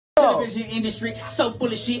television industry, so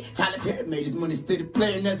full of shit. Tyler Perry made his money instead of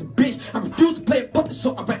playing as a bitch. I refuse to play a puppet,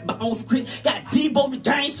 so I write my own script. Got a Debo the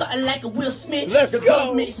game, something like a Will Smith. Let's the go.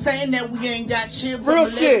 government saying that we ain't got shit. Real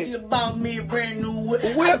shit. About me a brand new whip.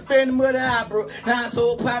 I defend the eye, bro. Now I'm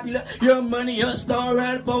so popular. Your money, your star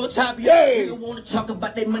right up on top of you. Nigga wanna talk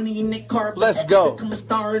about their money in their car. Let's go. Become a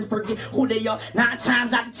star and forget who they are. 9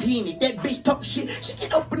 times out of 10, if that bitch talk shit, she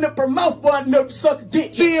can open up her mouth for enough to suck a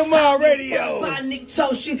dick. TMR Radio. My nigga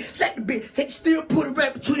talk shit. Let the bitch, they still put a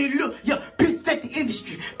rap between the look. Yo, bitch, that's the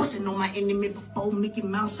industry. Bustin' on my enemy before Mickey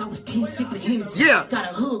Mouse. I was 10 sipping Hennessy. Yeah.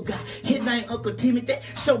 Got a hood guy. His name Uncle Timothy.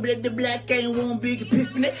 Show me that the black ain't one big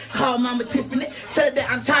epiphany. Call Mama Tiffany. Tell her that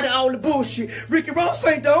I'm tired of all the bullshit. Ricky Ross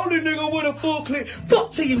ain't the only nigga with a full clip.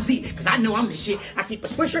 Fuck TMZ, cause I know I'm the shit. I keep a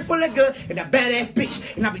swisher full of gun and a badass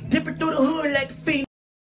bitch. And I be dipping through the hood like a fiend.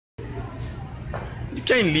 You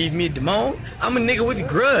can't leave me, Damone. I'm a nigga with a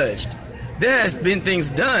grudge. There has been things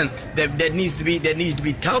done that needs to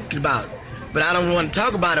be talked about. But I don't want to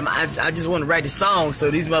talk about them. I just want to write the song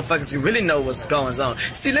so these motherfuckers can really know what's going on.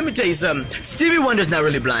 See, let me tell you something. Stevie Wonder's not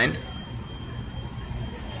really blind.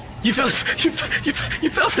 You fell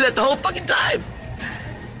for that the whole fucking time.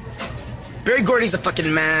 Barry Gordy's a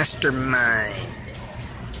fucking mastermind.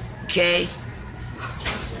 Okay?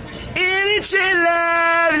 Ain't you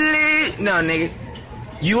lovely? No, nigga.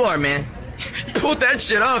 You are, man. You pulled that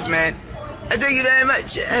shit off, man. I thank you very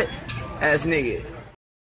much. Ass nigga.